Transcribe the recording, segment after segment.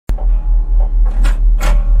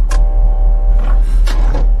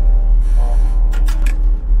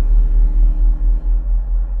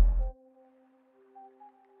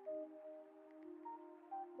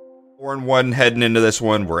4-1 heading into this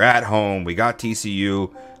one. We're at home. We got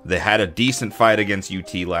TCU. They had a decent fight against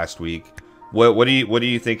UT last week. What are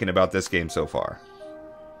you thinking about this game so far?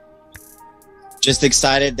 Just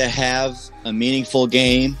excited to have a meaningful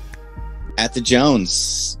game at the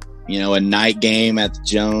Jones. You know, a night game at the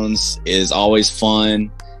Jones is always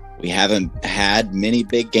fun. We haven't had many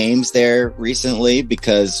big games there recently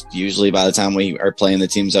because usually by the time we are playing the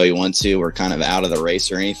teams that we want to, we're kind of out of the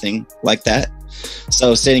race or anything like that.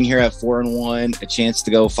 So sitting here at 4-1, a chance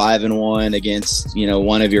to go 5-1 against, you know,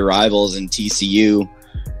 one of your rivals in TCU.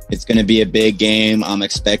 It's going to be a big game. I'm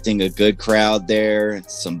expecting a good crowd there,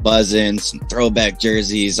 some buzzing, some throwback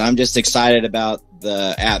jerseys. I'm just excited about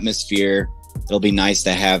the atmosphere. It'll be nice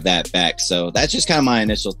to have that back. So that's just kind of my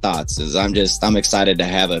initial thoughts. Is I'm excited to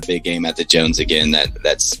have a big game at the Jones again.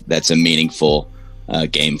 That's a meaningful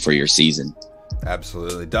game for your season.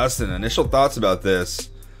 Absolutely, Dustin. Initial thoughts about this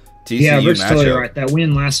TCU yeah, Rick's matchup? Totally right. That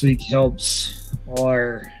win last week helps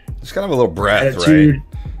our It's kind of a little breath, attitude,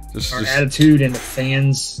 right? Our attitude and the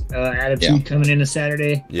fans' attitude coming into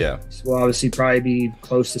Saturday. Yeah. So we'll obviously probably be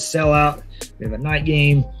close to sellout. We have a night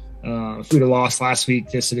game. If we'd have lost last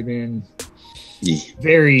week, this would have been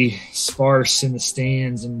very sparse in the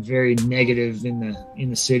stands and very negative in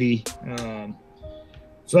the city.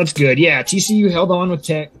 So that's good. Yeah, TCU held on with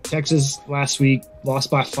Texas last week,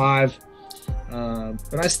 lost by 5.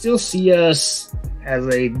 But I still see us as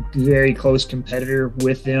a very close competitor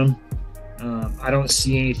with them. I don't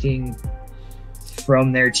see anything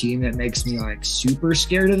from their team that makes me like super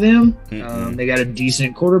scared of them. They got a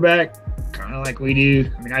decent quarterback, kind of like we do.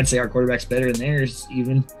 I mean, I'd say our quarterback's better than theirs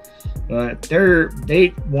even, but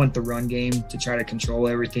they want the run game to try to control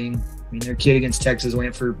everything. I mean, their kid against Texas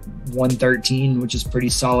went for 113, which is a pretty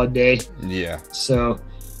solid day. Yeah. So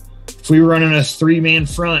if we were running a 3-man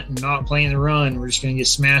front and not playing the run, we're just going to get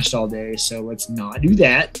smashed all day. So let's not do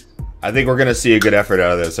that. I think we're going to see a good effort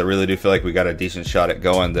out of this. I really do feel like we got a decent shot at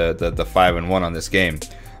going the 5-1 on this game.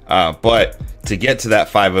 But to get to that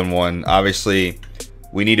 5-1, obviously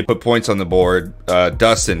we need to put points on the board.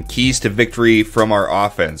 Dustin, keys to victory from our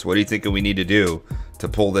offense. What do you think we need to do to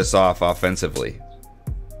pull this off offensively?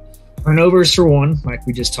 Turnovers for one, like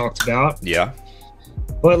we just talked about. Yeah.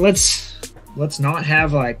 But let's not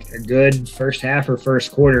have like a good first half or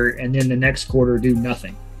first quarter and then the next quarter do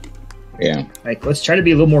nothing. Yeah. Like, let's try to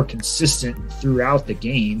be a little more consistent throughout the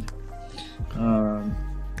game. I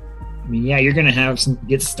mean, yeah, you're going to have some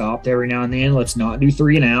get stopped every now and then. Let's not do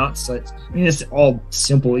 3 and outs. I mean, it's all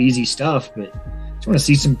simple, easy stuff, but I just want to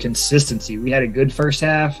see some consistency. We had a good first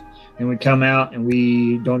half, and we come out and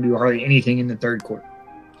we don't do hardly anything in the third quarter.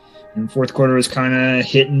 And fourth quarter was kind of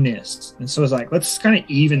hit and miss. And so it's like, let's kind of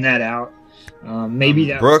even that out. Maybe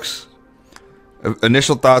that Brooks,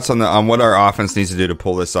 initial thoughts on what our offense needs to do to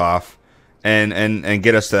pull this off and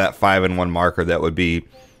get us to that 5-1 marker. That would be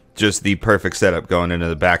just the perfect setup going into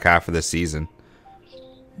the back half of the season.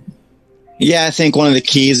 Yeah, I think one of the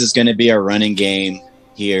keys is going to be our running game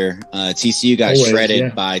here. TCU got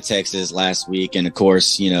shredded by Texas last week, and of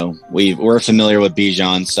course, you know, we're familiar with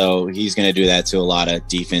Bijan, so he's going to do that to a lot of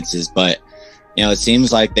defenses. But you know, it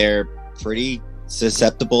seems like they're pretty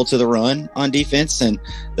susceptible to the run on defense, and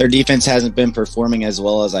their defense hasn't been performing as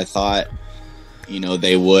well as I thought, you know,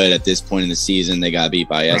 they would at this point in the season. They got beat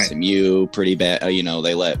by SMU pretty bad. You know,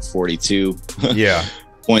 they let 42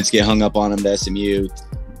 points get hung up on them to SMU.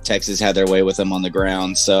 Texas had their way with them on the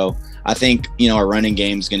ground. So I think, you know, our running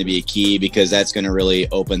game is going to be a key because that's going to really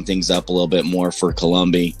open things up a little bit more for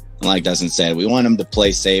Columbia. And like Dustin said, we want them to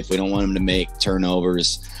play safe. We don't want them to make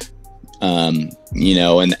turnovers. You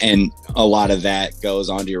know, and a lot of that goes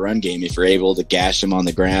onto your run game. If you're able to gash them on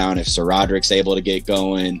the ground, if Sir Roderick's able to get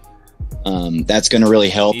going, that's going to really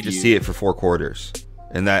help. We need to see it for 4 quarters,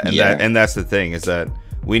 and that's the thing, is that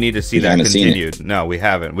we need to see that continued. No, we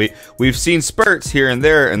haven't. We've seen spurts here and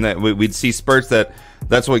there, and that we'd see spurts.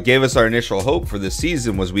 That's what gave us our initial hope for this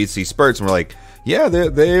season, was we'd see spurts, and we're like, yeah,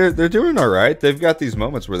 they're doing all right. They've got these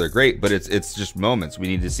moments where they're great, but it's just moments. We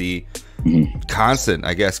need to see constant. Go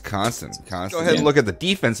ahead and look at the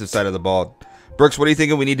defensive side of the ball. Brooks, what do you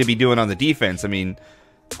think we need to be doing on the defense? I mean,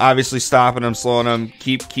 obviously stopping them, slowing them,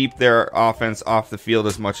 keep their offense off the field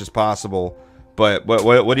as much as possible. But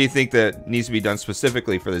what do you think that needs to be done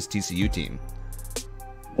specifically for this TCU team?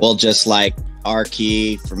 Well, just like our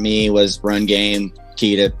key for me was run game,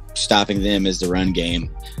 key to stopping them is the run game.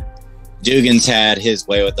 Dugan's had his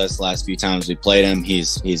way with us the last few times we played him.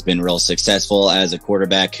 He's been real successful as a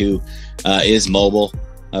quarterback who is mobile.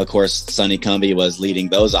 Of course, Sonny Cumbie was leading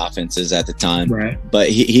those offenses at the time. Right. But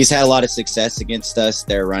he's had a lot of success against us.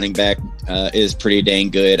 Their running back is pretty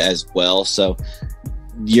dang good as well. So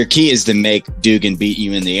your key is to make Dugan beat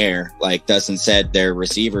you in the air. Like Dustin said, their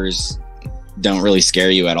receivers don't really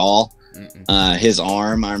scare you at all. His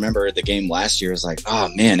arm, I remember the game last year, was like, oh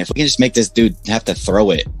man, if we can just make this dude have to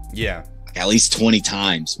throw it at least 20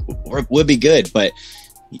 times, would be good. But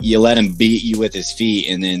you let him beat you with his feet,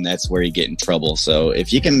 and then that's where you get in trouble. So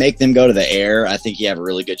if you can make them go to the air, I think you have a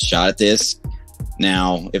really good shot at this.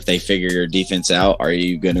 Now, if they figure your defense out, are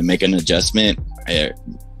you going to make an adjustment? It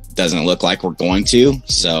doesn't look like we're going to.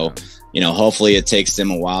 So, hopefully it takes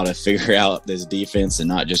them a while to figure out this defense and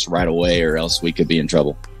not just right away, or else we could be in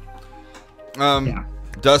trouble.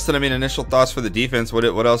 Dustin, I mean, initial thoughts for the defense. What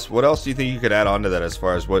else do you think you could add on to that as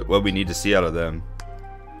far as what we need to see out of them?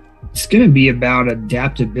 It's going to be about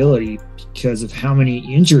adaptability because of how many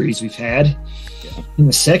injuries we've had in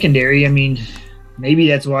the secondary. I mean, maybe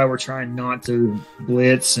that's why we're trying not to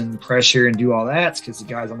blitz and pressure and do all that. It's because the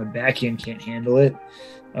guys on the back end can't handle it,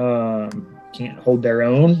 can't hold their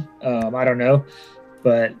own. I don't know,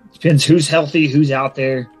 but it depends who's healthy, who's out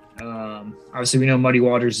there. Obviously, we know Muddy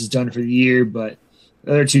Waters is done for the year, but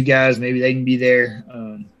the other two guys, maybe they can be there.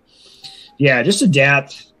 Just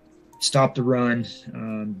adapt, stop the run,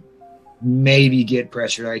 maybe get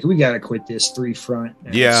pressure. Like, we got to quit this three front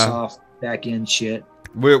and soft back end shit.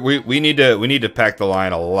 We need to pack the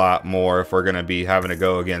line a lot more if we're going to be having to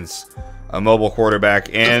go against a mobile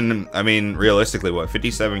quarterback. And I mean, realistically,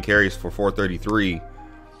 57 carries for 433.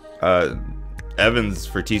 Evans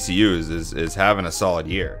for TCU is having a solid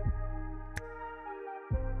year.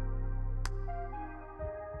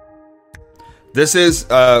 This is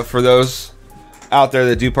for those out there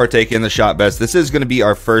that do partake in the shot bets. This is going to be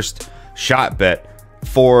our first shot bet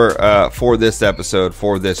for this episode,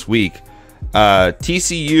 for this week.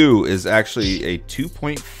 TCU is actually a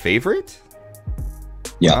 2-point favorite.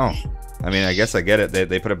 Yeah. Wow. I mean, I guess I get it.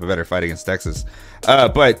 They put up a better fight against Texas.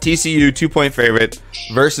 But TCU 2-point favorite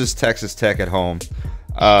versus Texas Tech at home.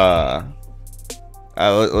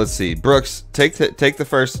 Let's see. Brooks, take the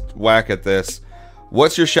first whack at this.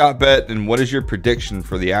 What's your shot bet, and what is your prediction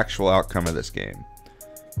for the actual outcome of this game?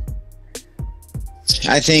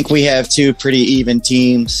 I think we have two pretty even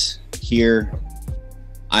teams here.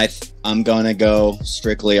 I'm going to go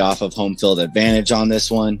strictly off of home field advantage on this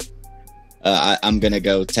one. I'm going to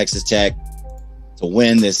go Texas Tech to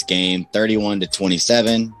win this game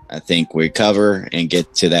 31-27. I think we cover and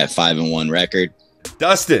get to that 5-1 record.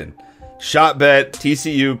 Dustin, shot bet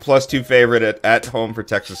TCU +2 favorite at home for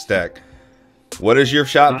Texas Tech. What is your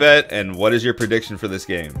shot bet, and what is your prediction for this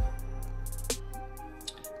game?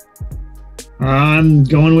 I'm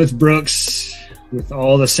going with Brooks with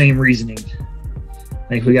all the same reasoning. I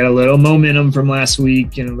think we got a little momentum from last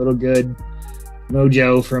week and a little good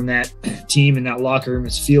mojo from that team, and that locker room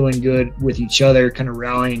is feeling good with each other, kind of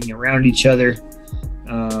rallying around each other.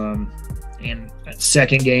 And a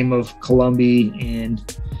second game of Columbia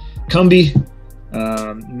and Cumbie.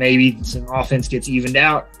 Maybe some offense gets evened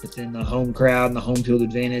out, but then the home crowd and the home field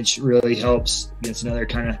advantage really helps against another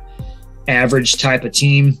kind of average type of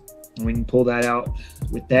team. And we can pull that out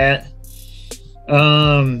with that.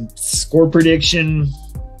 Score prediction,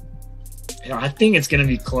 I think it's going to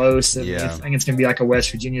be close. I think it's going to be like a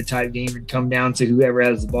West Virginia type game and come down to whoever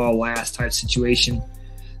has the ball last type situation.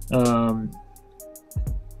 I'll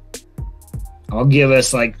give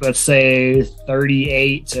us, let's say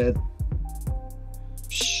 38-35.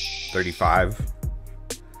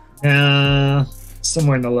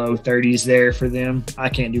 Somewhere in the low 30s there for them. I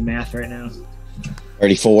can't do math right now.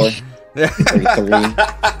 34. 33.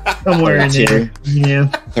 Somewhere in there. Yeah.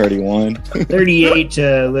 31. 38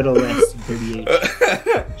 to a little less than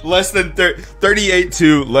 38. Less than 38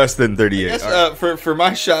 to less than 38. Guess, for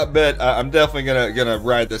my shot bet, I'm definitely gonna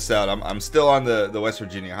ride this out. I'm still on the West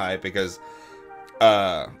Virginia hype because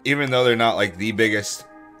even though they're not like the biggest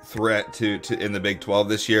threat to in the Big 12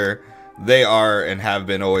 this year, they are and have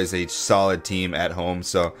been always a solid team at home.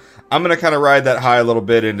 So I'm gonna kind of ride that high a little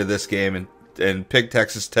bit into this game and pick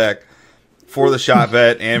Texas Tech for the shot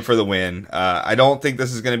bet and for the win. I don't think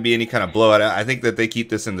this is going to be any kind of blowout. I think that they keep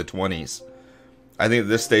this in the 20s. I think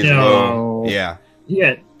this stays low. Yeah.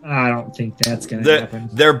 Yeah, I don't think that's going to happen.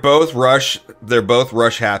 They're both rush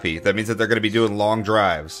happy. That means that they're going to be doing long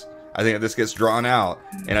drives. I think that this gets drawn out,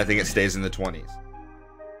 and I think it stays in the 20s.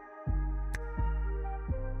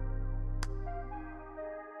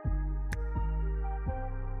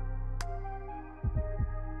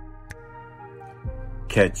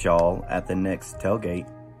 Catch y'all at the next tailgate.